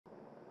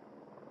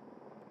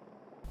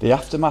The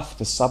aftermath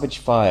of a savage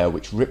fire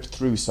which ripped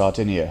through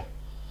Sardinia.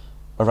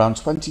 Around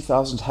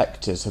 20,000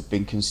 hectares have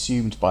been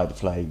consumed by the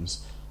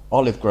flames.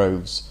 Olive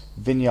groves,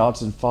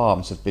 vineyards and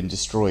farms have been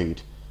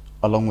destroyed,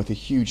 along with a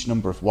huge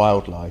number of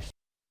wildlife.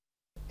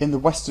 In the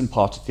western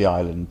part of the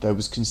island there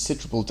was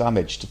considerable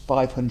damage to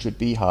 500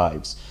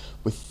 beehives,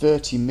 with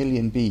 30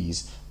 million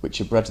bees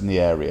which are bred in the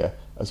area,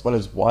 as well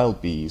as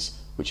wild bees,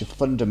 which are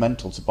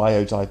fundamental to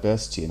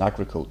biodiversity in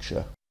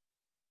agriculture.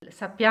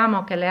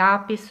 Sappiamo che le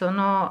api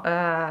sono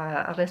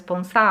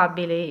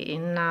responsabili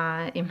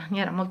in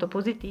maniera molto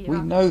positiva.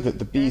 We know that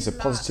the bees are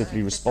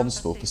positively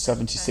responsible for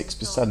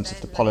 76% of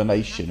the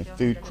pollination of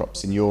food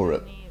crops in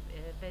Europe.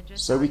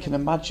 So we can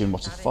imagine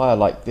what a fire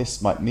like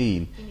this might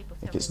mean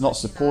if it's not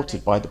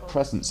supported by the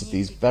presence of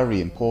these very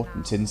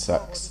important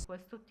insects.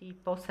 Questo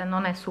tipo se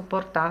non è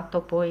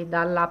supportato poi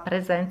dalla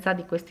presenza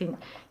di questi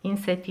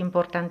insetti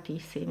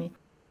importantissimi.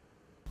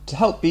 To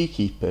help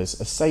beekeepers,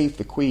 a Save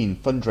the Queen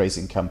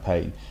fundraising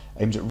campaign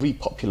aimed at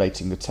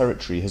repopulating the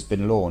territory has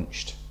been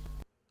launched.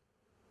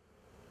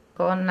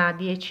 Con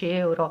 10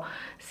 euro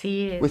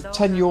With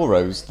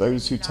 €10,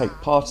 those who take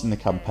part in the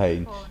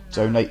campaign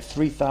donate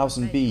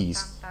 3,000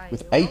 bees.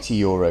 With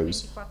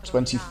 €80,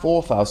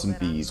 24,000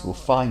 bees will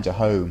find a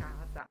home.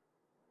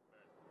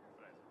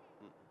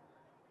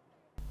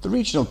 The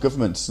regional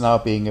government is now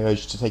being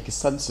urged to take a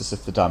census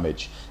of the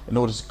damage in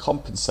order to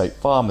compensate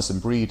farmers and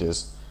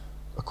breeders.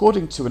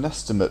 According to an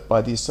estimate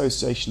by the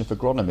Association of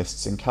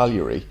Agronomists in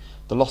Cagliari,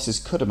 the losses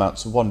could amount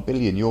to €1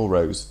 billion.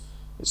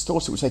 It's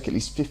thought it would take at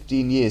least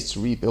 15 years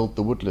to rebuild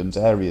the woodland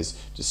areas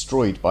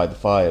destroyed by the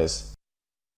fires.